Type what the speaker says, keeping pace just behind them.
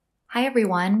Hi,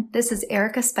 everyone. This is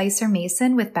Erica Spicer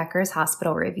Mason with Becker's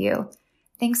Hospital Review.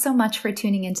 Thanks so much for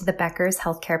tuning into the Becker's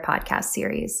Healthcare Podcast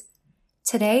series.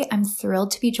 Today, I'm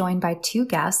thrilled to be joined by two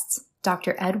guests,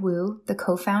 Dr. Ed Wu, the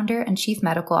co-founder and chief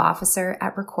medical officer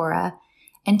at Recora,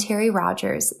 and Terry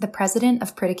Rogers, the president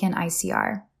of Pritikin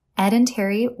ICR. Ed and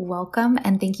Terry, welcome,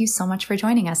 and thank you so much for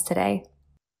joining us today.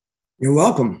 You're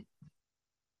welcome.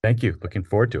 Thank you. Looking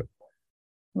forward to it.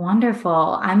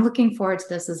 Wonderful. I'm looking forward to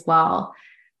this as well.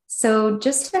 So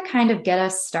just to kind of get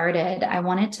us started, I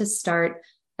wanted to start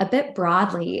a bit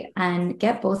broadly and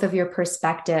get both of your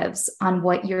perspectives on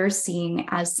what you're seeing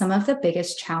as some of the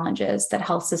biggest challenges that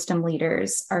health system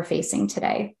leaders are facing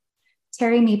today.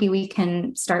 Terry, maybe we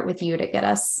can start with you to get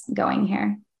us going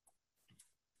here.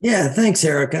 Yeah, thanks,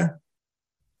 Erica.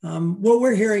 What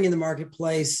we're hearing in the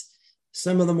marketplace,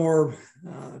 some of the more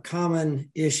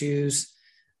common issues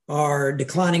are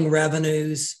declining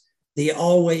revenues, the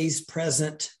always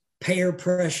present payer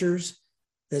pressures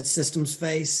that systems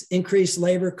face, increased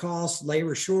labor costs,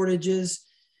 labor shortages,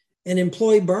 and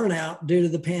employee burnout due to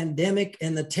the pandemic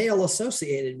and the tail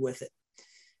associated with it.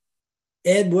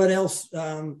 Ed, what else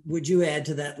would you add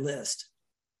to that list?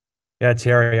 Yeah,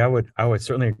 Terry, I would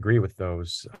certainly agree with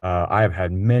those. I have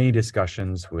had many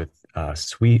discussions with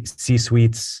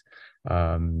C-suites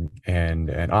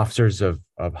and officers of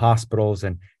hospitals,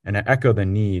 and I echo the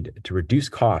need to reduce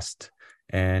cost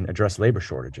and address labor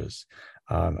shortages.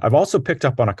 I've also picked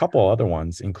up on a couple other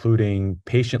ones, including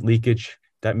patient leakage,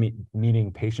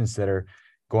 meaning patients that are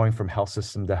going from health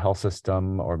system to health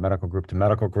system or medical group to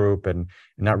medical group and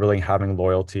not really having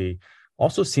loyalty.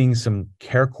 Also seeing some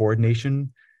care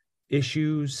coordination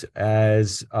issues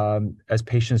as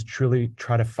patients truly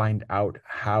try to find out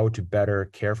how to better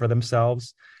care for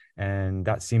themselves. And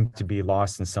that seemed to be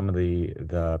lost in some of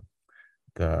the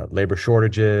labor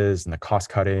shortages and the cost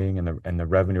cutting and the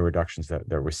revenue reductions that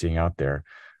we're seeing out there.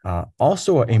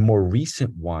 Also, a more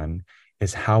recent one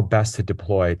is how best to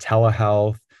deploy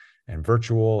telehealth and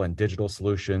virtual and digital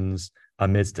solutions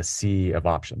amidst a sea of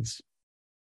options.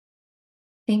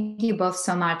 Thank you both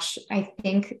so much. I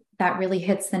think that really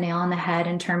hits the nail on the head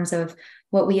in terms of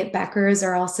what we at Becker's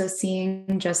are also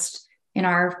seeing just in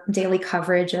our daily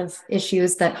coverage of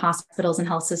issues that hospitals and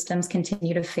health systems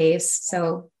continue to face.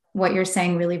 So what you're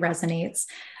saying really resonates.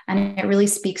 And it really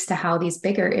speaks to how these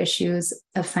bigger issues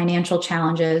of financial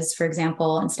challenges, for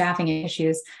example, and staffing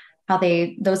issues, how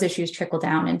those issues trickle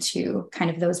down into kind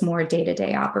of those more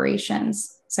day-to-day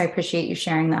operations. So I appreciate you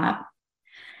sharing that.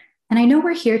 And I know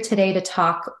we're here today to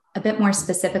talk a bit more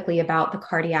specifically about the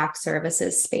cardiac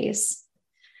services space.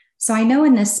 So I know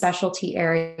in this specialty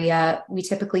area, we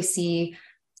typically see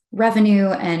revenue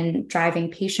and driving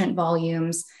patient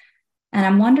volumes. And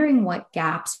I'm wondering what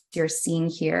gaps you're seeing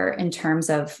here in terms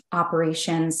of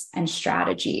operations and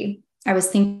strategy. I was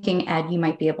thinking, Ed, you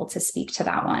might be able to speak to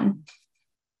that one.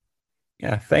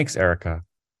 Yeah, thanks, Erica.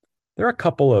 There are a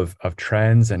couple of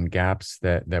trends and gaps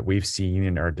that we've seen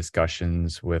in our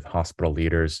discussions with hospital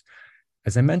leaders.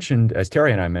 As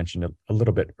Terry and I mentioned a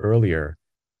little bit earlier,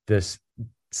 this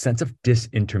sense of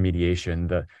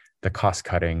disintermediation, the cost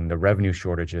cutting, the revenue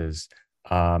shortages,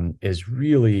 is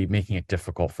really making it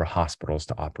difficult for hospitals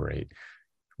to operate.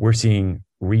 We're seeing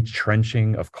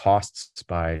retrenching of costs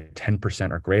by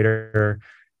 10% or greater.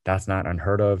 That's not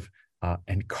unheard of.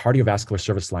 And cardiovascular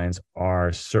service lines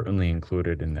are certainly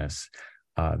included in this.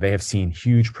 They have seen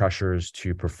huge pressures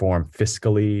to perform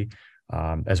fiscally,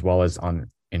 as well as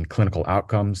in clinical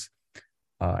outcomes.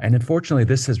 And unfortunately,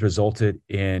 this has resulted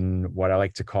in what I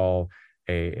like to call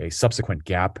a subsequent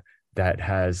gap that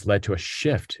has led to a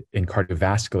shift in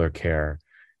cardiovascular care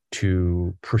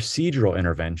to procedural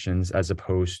interventions as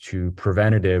opposed to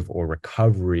preventative or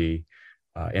recovery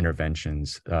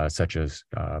interventions, such as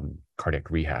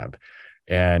cardiac rehab.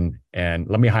 And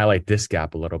let me highlight this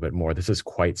gap a little bit more. This is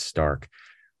quite stark.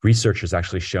 Research has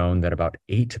actually shown that about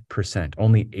 8%,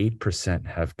 only 8%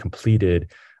 have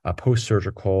completed a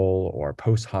post-surgical or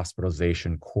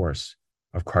post-hospitalization course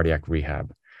of cardiac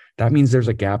rehab. That means there's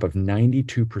a gap of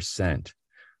 92%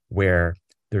 where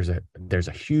there's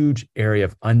a huge area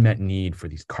of unmet need for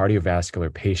these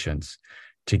cardiovascular patients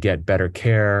to get better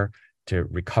care, to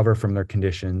recover from their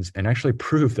conditions, and actually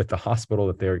prove that the hospital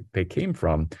that they came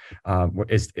from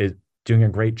is doing a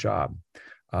great job.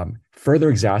 Further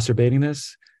exacerbating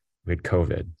this, we had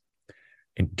COVID.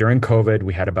 During COVID,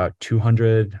 we had about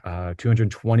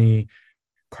 220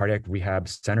 cardiac rehab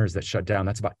centers that shut down.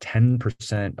 That's about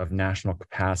 10% of national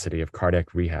capacity of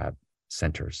cardiac rehab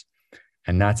centers.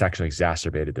 And that's actually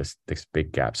exacerbated this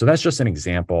big gap. So that's just an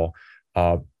example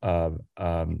of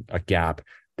a gap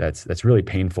that's really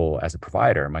painful as a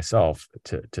provider myself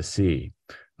to see.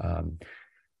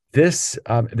 This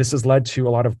has led to a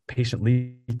lot of patient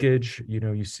leakage.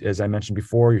 As I mentioned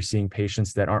before, you're seeing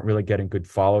patients that aren't really getting good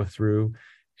follow through,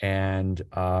 and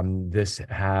this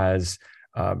has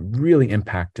really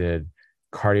impacted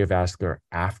cardiovascular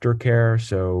aftercare.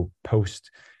 So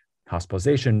post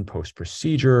hospitalization, post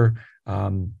procedure.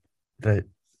 The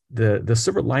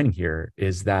silver lining here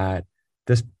is that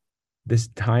this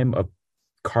time of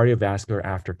cardiovascular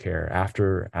aftercare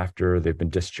after they've been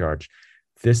discharged,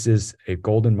 this is a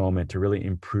golden moment to really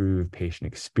improve patient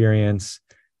experience,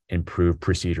 improve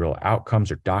procedural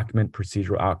outcomes or document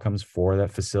procedural outcomes for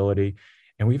that facility.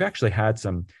 And we've actually had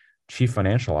some chief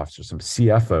financial officers, some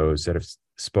CFOs that have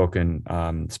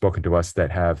spoken to us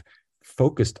that have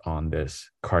focused on this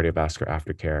cardiovascular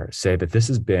aftercare, say that this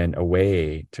has been a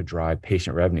way to drive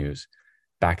patient revenues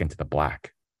back into the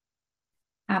black.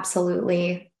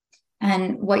 Absolutely.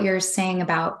 And what you're saying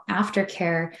about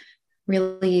aftercare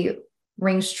really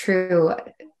rings true.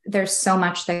 There's so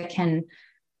much that can,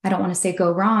 I don't want to say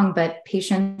go wrong, but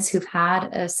patients who've had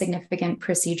a significant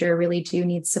procedure really do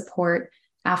need support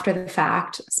after the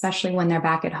fact, especially when they're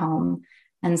back at home.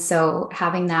 And so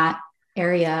having that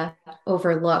area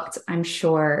overlooked, I'm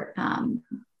sure,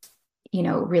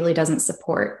 really doesn't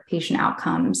support patient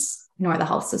outcomes nor the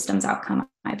health system's outcome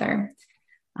either.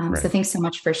 Right. So thanks so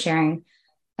much for sharing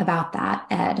about that,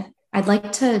 Ed. I'd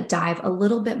like to dive a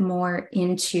little bit more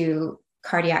into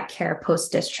cardiac care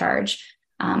post-discharge,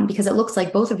 because it looks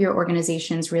like both of your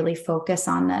organizations really focus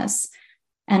on this,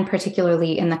 and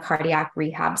particularly in the cardiac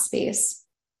rehab space.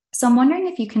 So I'm wondering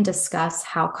if you can discuss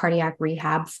how cardiac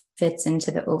rehab fits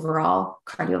into the overall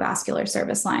cardiovascular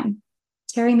service line.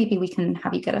 Terry, maybe we can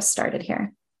have you get us started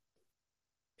here.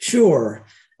 Sure.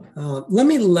 Let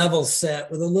me level set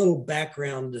with a little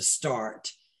background to start.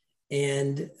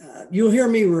 And you'll hear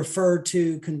me refer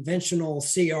to conventional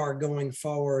CR going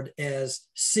forward as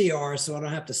CR, so I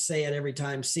don't have to say it every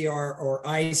time, CR or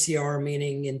ICR,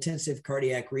 meaning intensive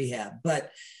cardiac rehab.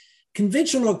 But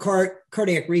conventional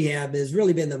cardiac rehab has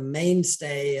really been the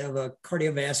mainstay of a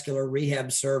cardiovascular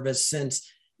rehab service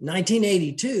since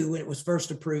 1982, when it was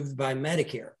first approved by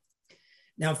Medicare.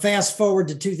 Now, fast forward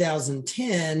to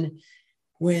 2010,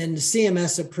 when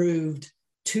CMS approved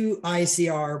 2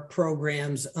 ICR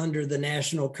programs under the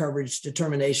National Coverage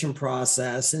Determination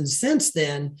process. And since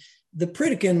then, the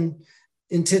Pritikin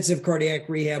Intensive Cardiac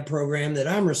Rehab program that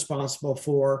I'm responsible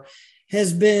for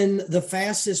has been the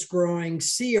fastest growing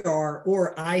CR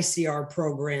or ICR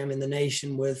program in the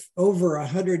nation, with over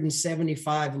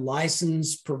 175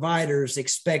 licensed providers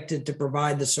expected to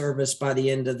provide the service by the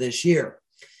end of this year.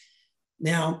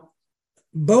 Now,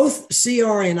 both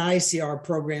CR and ICR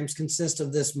programs consist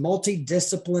of this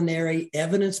multidisciplinary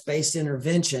evidence-based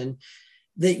intervention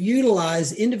that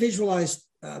utilize individualized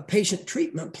patient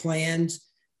treatment plans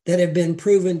that have been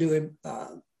proven to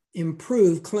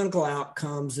improve clinical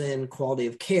outcomes and quality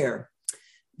of care.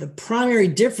 The primary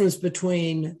difference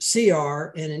between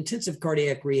CR and intensive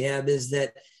cardiac rehab is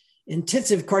that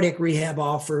intensive cardiac rehab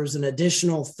offers an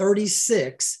additional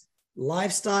 36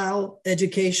 lifestyle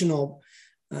educational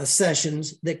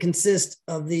sessions that consist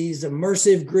of these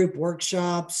immersive group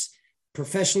workshops,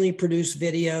 professionally produced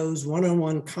videos,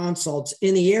 one-on-one consults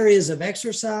in the areas of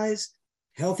exercise,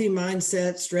 healthy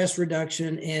mindset, stress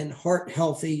reduction, and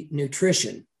heart-healthy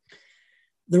nutrition.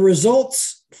 The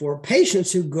results for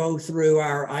patients who go through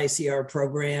our ICR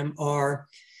program are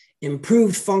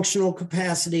improved functional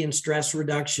capacity and stress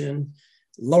reduction,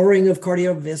 lowering of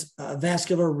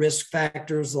cardiovascular risk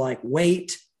factors like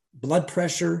weight, blood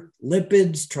pressure,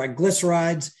 lipids,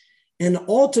 triglycerides, and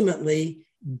ultimately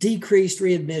decreased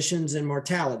readmissions and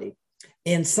mortality,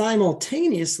 and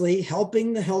simultaneously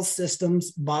helping the health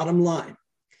system's bottom line.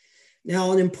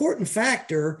 Now, an important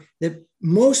factor that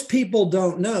most people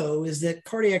don't know is that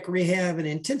cardiac rehab and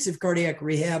intensive cardiac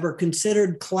rehab are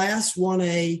considered Class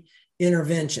 1A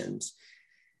interventions.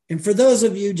 And for those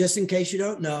of you, just in case you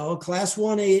don't know, Class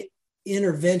 1A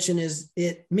intervention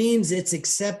means it's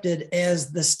accepted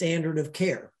as the standard of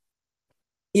care.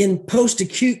 In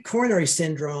post-acute coronary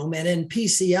syndrome and in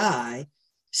PCI,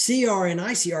 CR and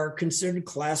ICR are considered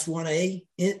Class 1A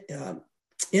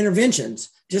interventions,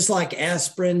 just like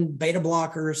aspirin, beta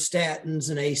blockers, statins,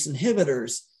 and ACE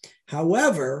inhibitors.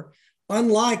 However,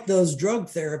 unlike those drug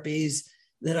therapies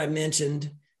that I mentioned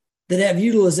that have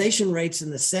utilization rates in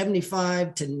the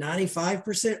 75 to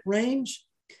 95% range,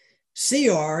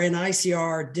 CR and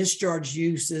ICR discharge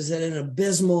use is at an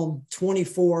abysmal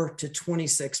 24 to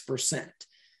 26%.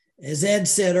 As Ed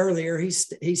said earlier, he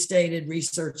stated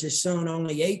research has shown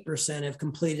only 8% have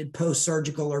completed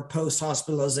post-surgical or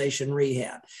post-hospitalization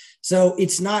rehab. So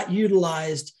it's not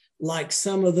utilized like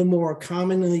some of the more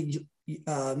commonly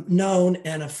known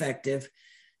and effective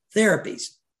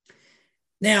therapies.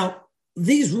 Now,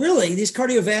 these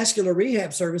cardiovascular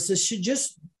rehab services should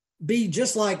just be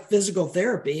just like physical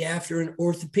therapy after an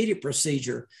orthopedic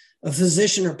procedure. A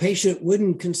physician or patient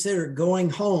wouldn't consider going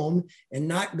home and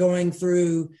not going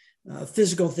through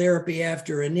physical therapy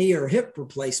after a knee or hip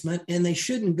replacement, and they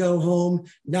shouldn't go home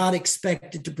not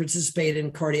expected to participate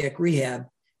in cardiac rehab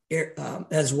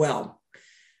as well.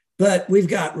 But we've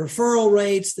got referral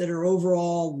rates that are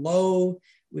overall low.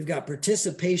 We've got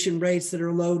participation rates that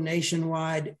are low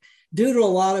nationwide due to a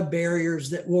lot of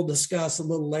barriers that we'll discuss a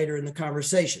little later in the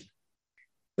conversation.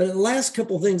 But the last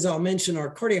couple of things I'll mention are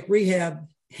cardiac rehab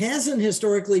hasn't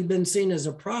historically been seen as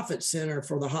a profit center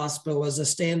for the hospital as a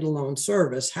standalone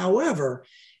service. However,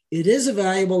 it is a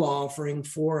valuable offering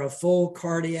for a full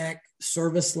cardiac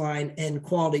service line and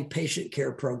quality patient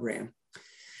care program.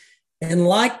 And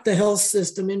like the health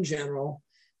system in general,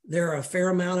 there are a fair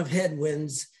amount of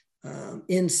headwinds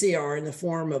in CR in the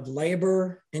form of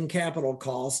labor and capital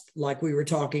costs, like we were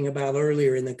talking about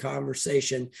earlier in the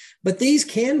conversation. But these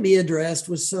can be addressed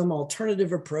with some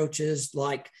alternative approaches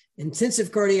like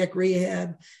intensive cardiac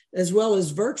rehab, as well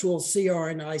as virtual CR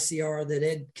and ICR that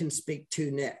Ed can speak to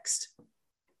next.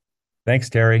 Thanks,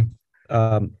 Terry.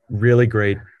 Really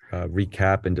great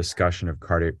recap and discussion of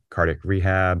cardiac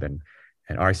rehab and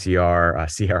RCR,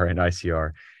 CR and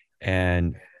ICR.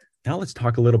 And now let's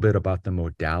talk a little bit about the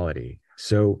modality.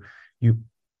 So CR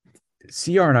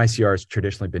and ICR has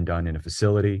traditionally been done in a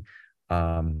facility.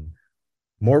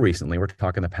 More recently, we're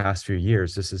talking the past few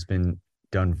years, this has been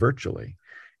done virtually.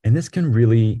 And this can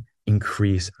really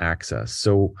increase access.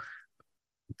 So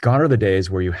gone are the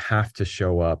days where you have to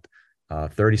show up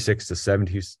 36 to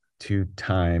 72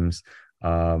 times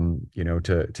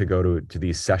to go to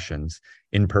these sessions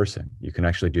in person. You can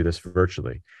actually do this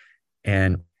virtually.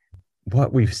 And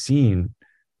what we've seen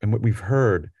and what we've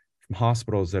heard from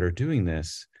hospitals that are doing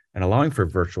this and allowing for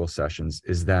virtual sessions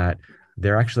is that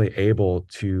they're actually able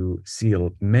to see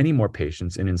many more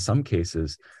patients. And in some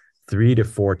cases, 3 to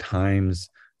 4 times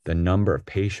the number of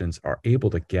patients are able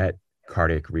to get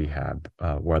cardiac rehab,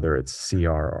 whether it's CR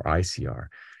or ICR.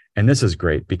 And this is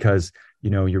great because,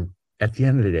 you're at the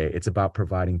end of the day, it's about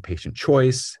providing patient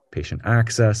choice, patient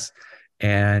access,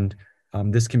 and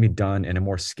this can be done in a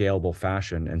more scalable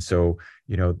fashion. And so,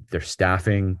 their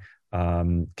staffing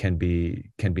can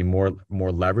be more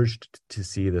leveraged to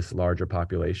see this larger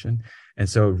population. And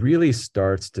so it really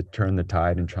starts to turn the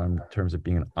tide in terms of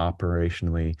being an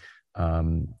operationally,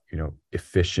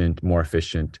 more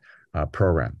efficient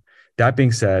program. That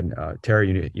being said,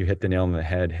 Terry, you hit the nail on the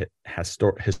head.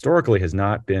 Historically has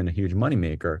not been a huge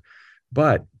moneymaker,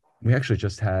 but we actually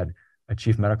just had a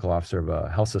chief medical officer of a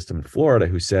health system in Florida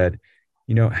who said,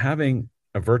 having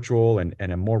a virtual and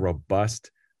a more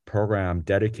robust program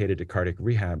dedicated to cardiac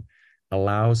rehab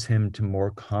allows him to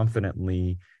more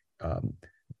confidently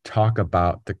talk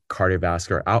about the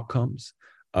cardiovascular outcomes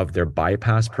of their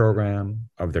bypass program,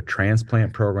 of their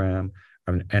transplant program,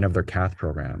 and of their cath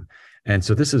program. And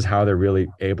so this is how they're really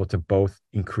able to both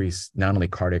increase not only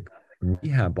cardiac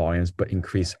rehab volumes, but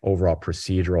increase overall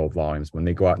procedural volumes when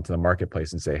they go out into the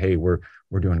marketplace and say, hey, we're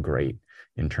doing great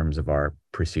in terms of our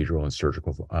procedural and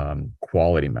surgical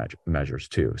quality measures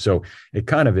too. So it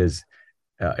kind of is,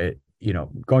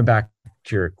 going back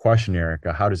to your question,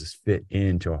 Erica, how does this fit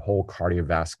into a whole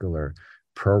cardiovascular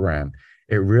program?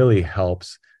 It really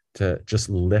helps to just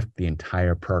lift the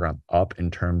entire program up in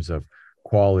terms of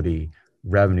quality,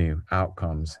 revenue,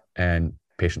 outcomes, and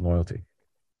patient loyalty.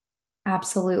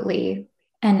 Absolutely.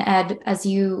 And Ed, as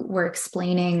you were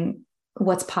explaining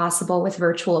what's possible with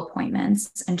virtual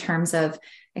appointments in terms of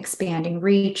expanding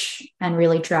reach and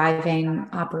really driving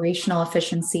operational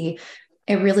efficiency,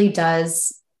 it really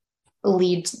does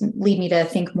lead me to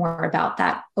think more about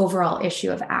that overall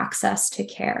issue of access to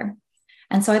care.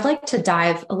 And so I'd like to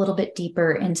dive a little bit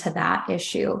deeper into that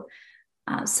issue.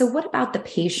 So what about the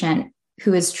patient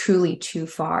who is truly too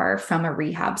far from a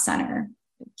rehab center?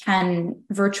 Can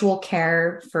virtual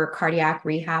care for cardiac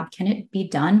rehab, can it be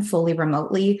done fully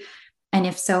remotely? And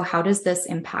if so, how does this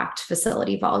impact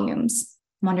facility volumes?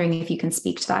 I'm wondering if you can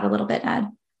speak to that a little bit, Ed.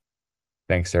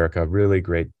 Thanks, Erica. Really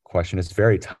great question. It's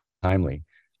very timely.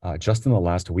 Just in the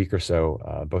last week or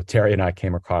so, both Terry and I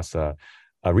came across a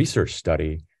research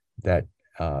study that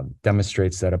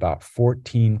demonstrates that about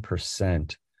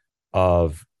 14%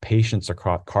 of patients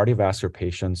across cardiovascular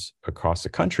patients across the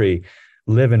country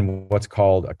live in what's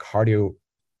called a cardiac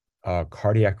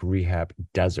rehab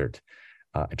desert.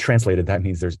 Translated, that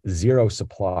means there's zero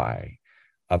supply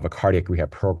of a cardiac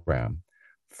rehab program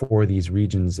for these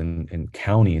regions and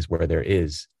counties where there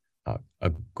is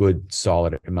a good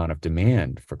solid amount of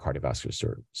demand for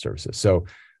cardiovascular services. So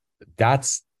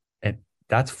that's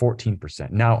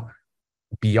 14%. Now,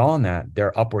 beyond that, there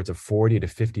are upwards of 40 to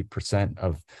 50%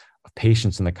 of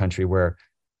patients in the country where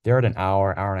they're at an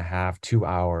hour, hour and a half, 2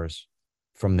 hours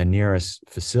from the nearest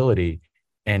facility.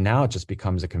 And now it just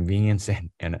becomes a convenience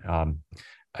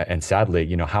and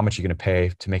sadly, how much you're going to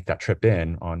pay to make that trip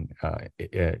in on,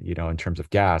 in terms of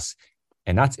gas.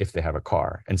 And that's if they have a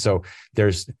car. And so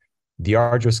there's the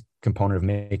arduous component of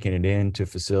making it into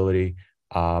facility.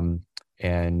 And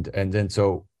then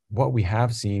so what we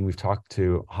have seen, we've talked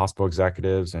to hospital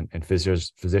executives and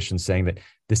physicians saying that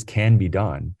this can be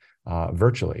done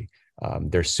virtually.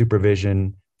 There's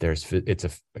supervision. It's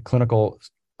a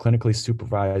clinically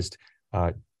supervised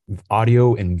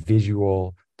audio and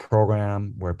visual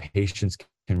program where patients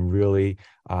can really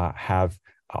have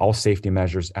all safety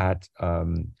measures at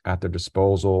their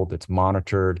disposal. That's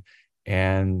monitored,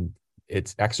 and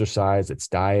it's exercise, it's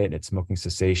diet, it's smoking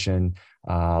cessation,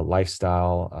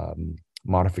 lifestyle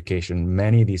modification,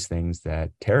 many of these things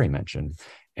that Terry mentioned,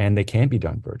 and they can be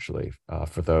done virtually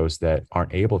for those that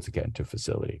aren't able to get into a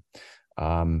facility.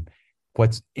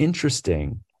 What's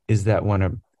interesting is that when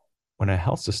a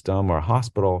health system or a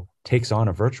hospital takes on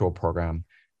a virtual program,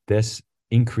 this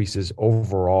increases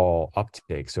overall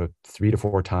uptake. So 3 to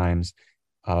 4 times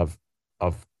of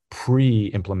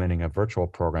pre-implementing a virtual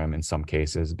program in some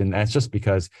cases. And that's just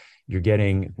because you're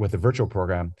getting, with a virtual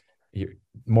program,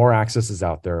 more access is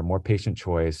out there, more patient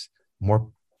choice,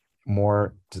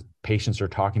 more patients are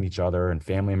talking to each other and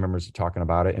family members are talking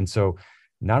about it. And so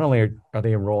not only are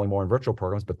they enrolling more in virtual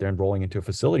programs, but they're enrolling into a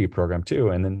facility program too.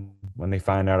 And then when they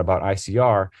find out about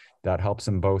ICR, that helps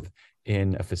them both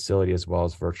in a facility as well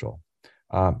as virtual.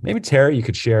 Maybe Terry, you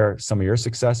could share some of your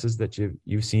successes that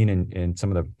you've seen in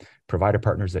some of the provider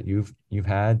partners that you've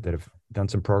had that have done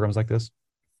some programs like this.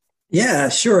 Yeah,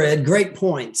 sure, Ed. Great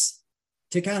points.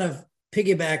 To kind of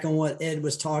piggyback on what Ed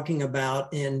was talking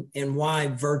about and why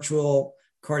virtual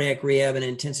cardiac rehab and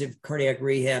intensive cardiac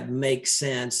rehab makes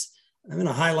sense, I'm going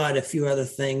to highlight a few other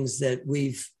things that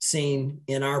we've seen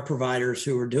in our providers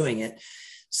who are doing it.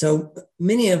 So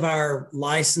many of our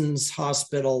licensed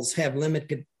hospitals have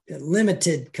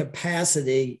limited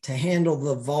capacity to handle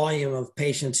the volume of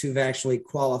patients who've actually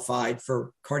qualified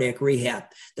for cardiac rehab.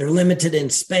 They're limited in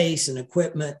space and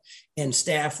equipment and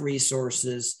staff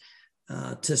resources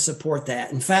to support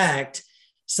that. In fact,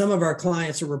 some of our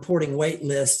clients are reporting wait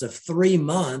lists of 3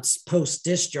 months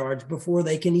post-discharge before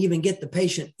they can even get the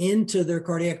patient into their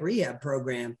cardiac rehab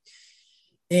program.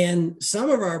 And some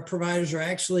of our providers are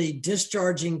actually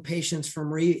discharging patients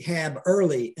from rehab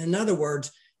early. In other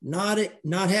words, not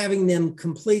having them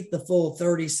complete the full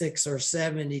 36 or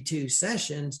 72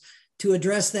 sessions to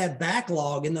address that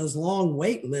backlog in those long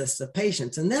wait lists of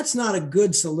patients. And that's not a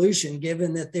good solution,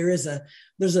 given that there's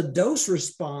a dose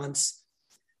response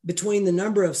between the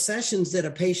number of sessions that a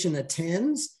patient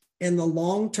attends and the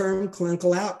long-term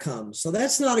clinical outcomes. So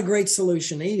that's not a great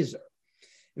solution either.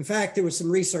 In fact, there was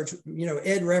some research,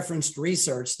 Ed referenced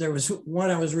research. There was one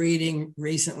I was reading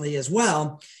recently as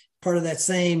well, part of that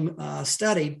same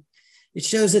study. It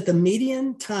shows that the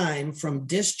median time from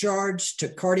discharge to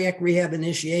cardiac rehab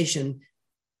initiation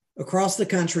across the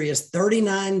country is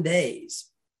 39 days.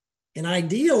 And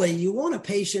ideally, you want a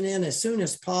patient in as soon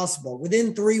as possible,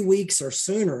 within 3 weeks or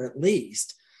sooner at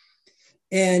least.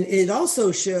 And it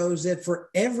also shows that for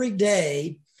every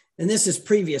day, and this is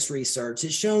previous research,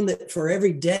 it's shown that for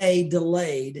every day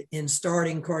delayed in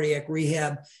starting cardiac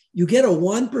rehab, you get a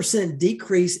 1%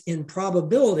 decrease in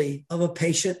probability of a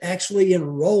patient actually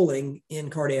enrolling in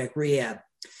cardiac rehab.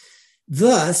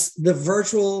 Thus, the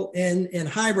virtual and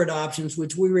hybrid options,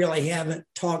 which we really haven't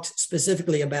talked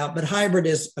specifically about, but hybrid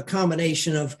is a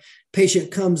combination of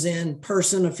patient comes in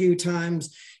person a few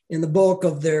times and the bulk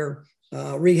of their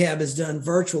rehab is done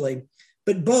virtually.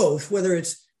 But both, whether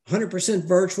it's 100%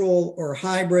 virtual or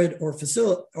hybrid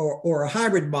or a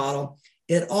hybrid model,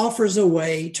 it offers a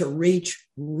way to reach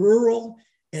rural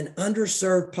and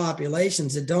underserved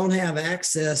populations that don't have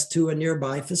access to a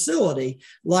nearby facility,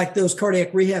 like those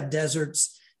cardiac rehab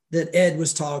deserts that Ed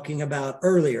was talking about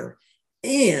earlier.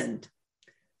 And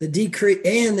it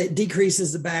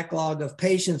decreases the backlog of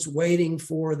patients waiting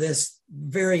for this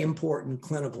very important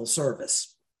clinical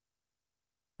service.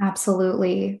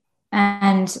 Absolutely.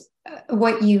 And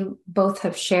what you both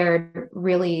have shared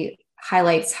really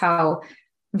highlights how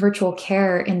virtual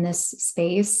care in this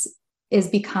space is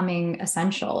becoming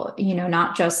essential,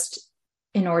 not just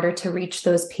in order to reach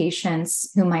those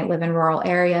patients who might live in rural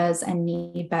areas and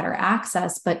need better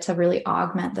access, but to really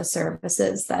augment the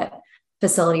services that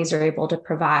facilities are able to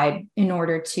provide in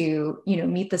order to,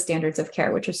 meet the standards of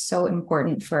care, which is so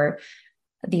important for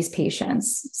these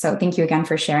patients. So thank you again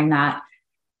for sharing that.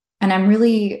 And I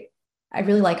really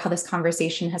like how this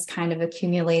conversation has kind of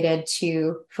accumulated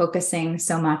to focusing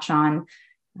so much on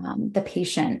the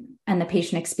patient and the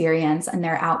patient experience and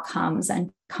their outcomes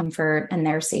and comfort and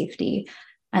their safety.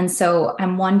 And so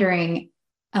I'm wondering,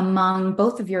 among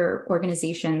both of your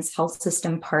organization's health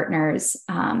system partners,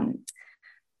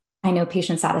 I know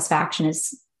patient satisfaction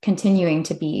is continuing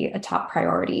to be a top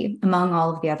priority among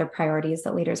all of the other priorities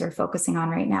that leaders are focusing on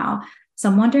right now. So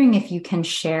I'm wondering if you can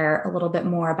share a little bit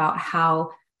more about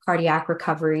how cardiac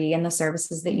recovery and the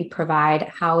services that you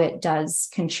provide, how it does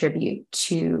contribute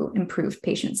to improved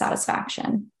patient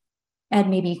satisfaction. Ed,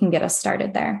 maybe you can get us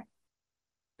started there.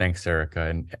 Thanks, Erica.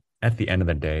 And at the end of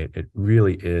the day, it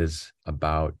really is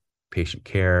about patient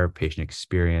care, patient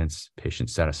experience,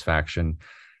 patient satisfaction,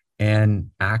 and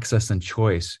access and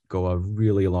choice go a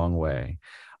really long way.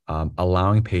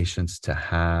 Allowing patients to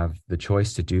have the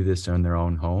choice to do this in their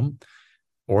own home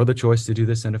or the choice to do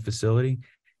this in a facility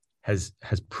has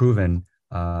proven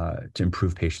to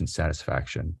improve patient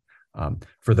satisfaction.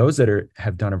 For those that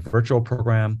have done a virtual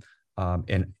program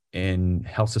in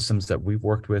health systems that we've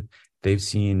worked with, they've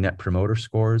seen net promoter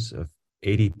scores of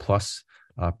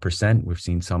 80+%. We've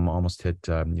seen some almost hit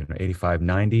 85,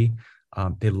 90.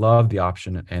 They love the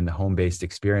option and the home-based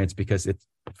experience because it's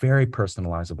very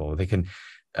personalizable. They can,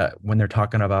 when they're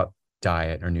talking about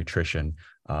diet or nutrition,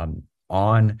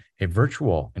 on a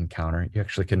virtual encounter, you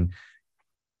actually can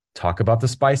talk about the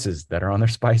spices that are on their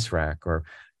spice rack, or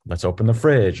let's open the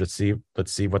fridge. Let's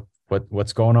see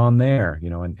what's going on there,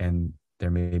 and there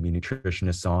may be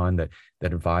nutritionists on that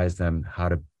advise them how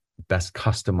to best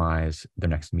customize their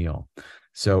next meal.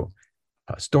 So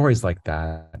stories like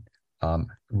that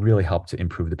really help to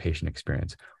improve the patient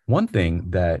experience. One thing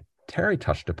that Terry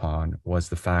touched upon was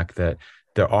the fact that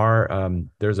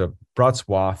there's a broad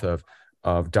swath of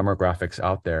demographics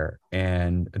out there,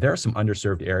 and there are some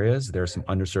underserved areas. There are some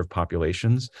underserved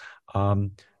populations.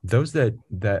 Those that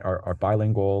are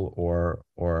bilingual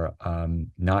or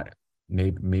not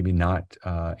maybe not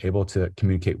able to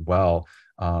communicate well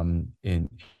in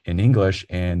English,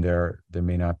 and there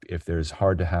may not, if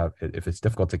it's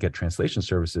difficult to get translation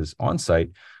services on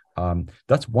site.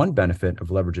 That's one benefit of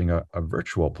leveraging a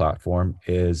virtual platform,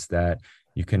 is that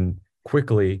you can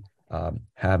quickly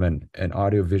have an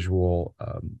audiovisual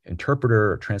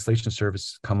interpreter or translation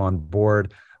service come on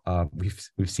board.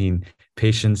 We've seen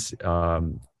patients,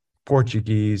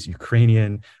 Portuguese,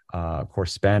 Ukrainian, of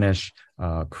course, Spanish,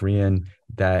 Korean,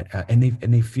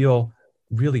 and they feel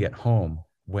really at home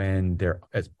when they're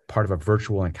as part of a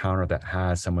virtual encounter that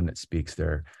has someone that speaks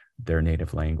their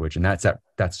native language, and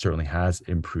that certainly has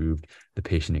improved the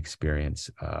patient experience.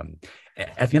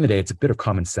 At the end of the day, it's a bit of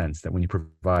common sense that when you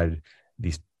provide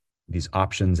these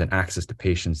options and access to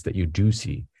patients, that you do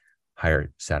see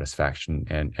higher satisfaction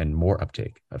and more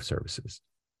uptake of services.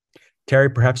 Terry,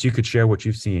 perhaps you could share what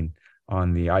you've seen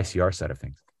on the ICR side of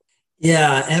things.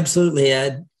 Yeah, absolutely,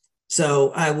 Ed.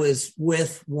 So I was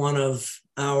with one of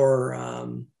our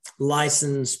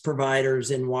licensed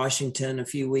providers in Washington a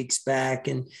few weeks back,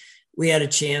 and we had a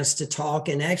chance to talk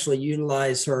and actually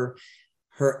utilize her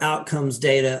outcomes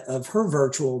data of her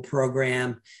virtual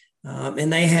program.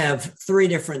 And they have 3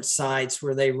 different sites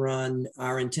where they run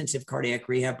our intensive cardiac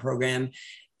rehab program.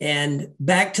 And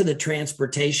back to the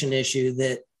transportation issue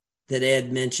that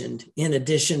Ed mentioned, in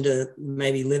addition to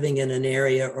maybe living in an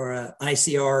area or a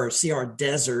ICR or CR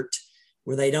desert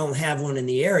where they don't have one in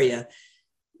the area,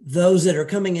 those that are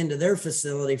coming into their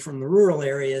facility from the rural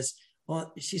areas,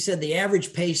 she said the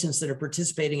average patients that are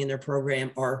participating in their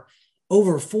program are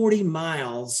over 40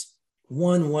 miles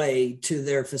one way to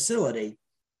their facility.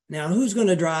 Now, who's going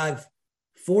to drive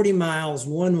 40 miles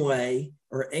one way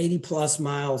or 80+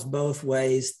 miles both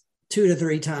ways 2 to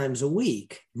 3 times a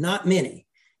week? Not many.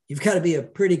 You've got to be a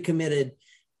pretty committed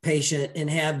patient and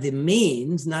have the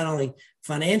means, not only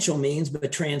financial means,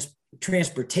 but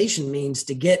transportation means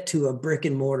to get to a brick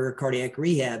and mortar cardiac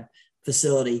rehab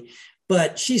facility.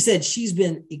 But she said she's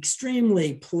been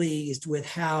extremely pleased with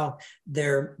how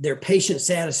their patient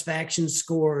satisfaction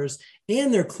scores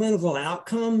and their clinical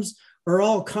outcomes are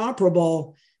all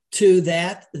comparable to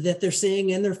that they're seeing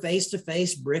in their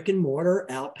face-to-face brick and mortar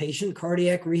outpatient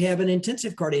cardiac rehab and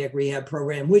intensive cardiac rehab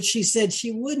program, which she said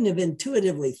she wouldn't have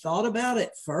intuitively thought about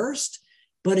at first.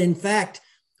 But in fact,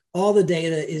 all the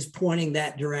data is pointing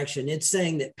that direction. It's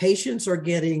saying that patients are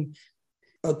getting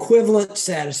equivalent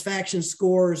satisfaction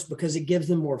scores because it gives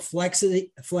them more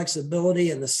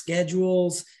flexibility in the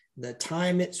schedules, the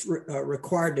time it's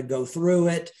required to go through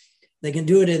it. They can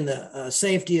do it in the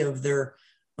safety of their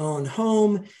own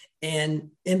home.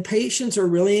 And patients are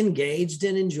really engaged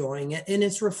and enjoying it. And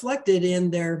it's reflected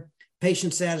in their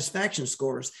patient satisfaction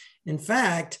scores. In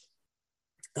fact,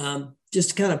 just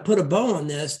to kind of put a bow on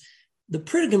this, the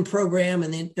Pritikin program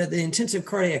and the intensive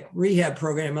cardiac rehab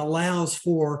program allows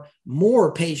for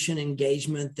more patient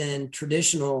engagement than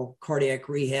traditional cardiac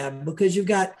rehab, because you've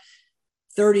got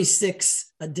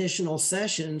 36 additional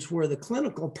sessions where the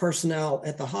clinical personnel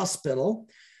at the hospital,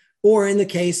 or in the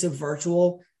case of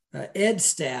virtual ed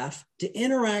staff, to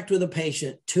interact with a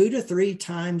patient 2 to 3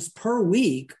 times per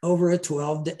week over a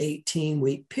 12 to 18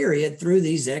 week period through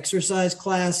these exercise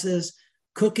classes,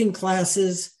 cooking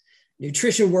classes,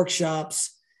 nutrition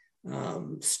workshops,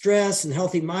 stress and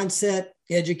healthy mindset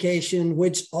education,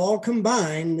 which all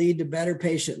combined lead to better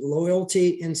patient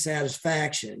loyalty and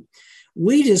satisfaction.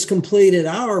 We just completed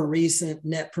our recent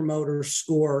Net Promoter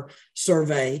Score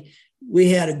survey. We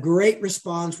had a great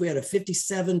response. We had a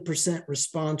 57%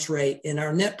 response rate, and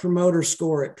our Net Promoter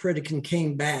Score at Pritikin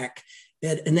came back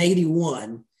at an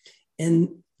 81. And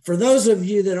for those of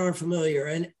you that aren't familiar,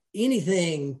 and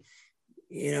anything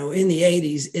in the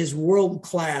 80s is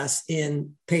world-class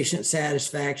in patient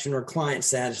satisfaction or client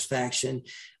satisfaction.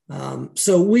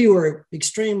 So we were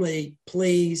extremely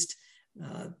pleased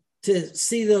to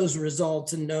see those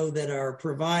results and know that our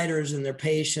providers and their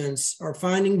patients are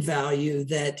finding value,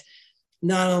 that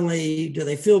not only do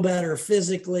they feel better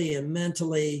physically and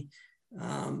mentally,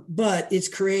 but it's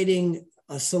creating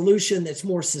a solution that's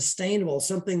more sustainable,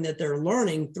 something that they're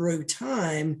learning through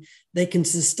time they can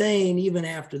sustain even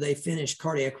after they finish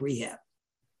cardiac rehab.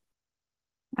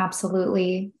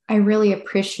 Absolutely. I really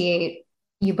appreciate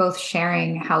you both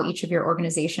sharing how each of your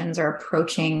organizations are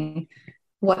approaching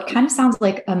what kind of sounds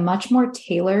like a much more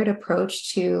tailored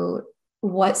approach to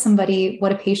what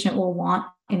a patient will want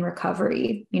in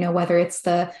recovery, whether it's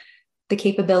the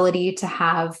capability to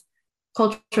have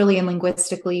culturally and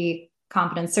linguistically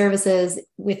competent services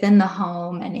within the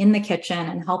home and in the kitchen,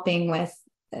 and helping with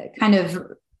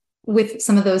with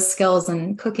some of those skills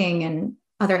and cooking and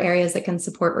other areas that can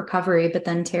support recovery. But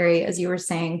then, Terry, as you were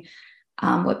saying,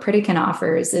 what Pritikin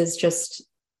offers is just,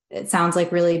 it sounds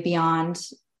like really beyond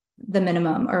the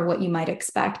minimum or what you might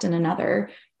expect in another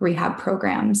rehab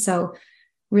program. So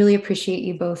really appreciate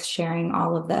you both sharing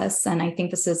all of this. And I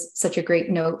think this is such a great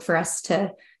note for us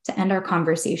to end our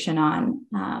conversation on.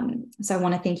 So I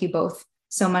want to thank you both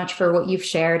so much for what you've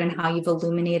shared and how you've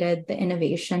illuminated the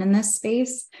innovation in this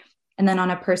space. And then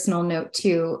on a personal note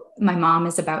too, my mom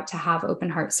is about to have open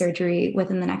heart surgery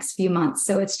within the next few months.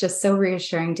 So it's just so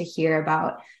reassuring to hear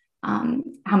about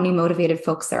how many motivated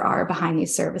folks there are behind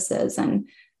these services and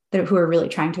who are really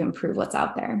trying to improve what's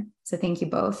out there. So thank you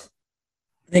both.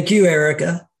 Thank you,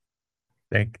 Erica.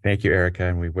 Thank you, Erica.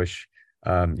 And we wish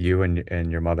you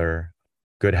and your mother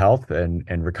good health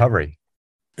and recovery.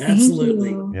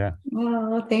 Absolutely. Yeah.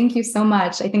 Well, thank you so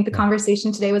much. I think the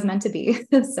conversation today was meant to be,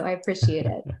 so I appreciate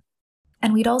it.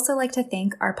 And we'd also like to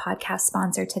thank our podcast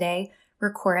sponsor today,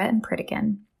 Recora and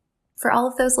Pritikin. For all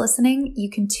of those listening, you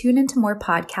can tune into more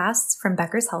podcasts from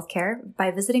Becker's Healthcare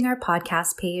by visiting our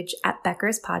podcast page at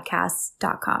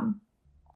beckerspodcasts.com.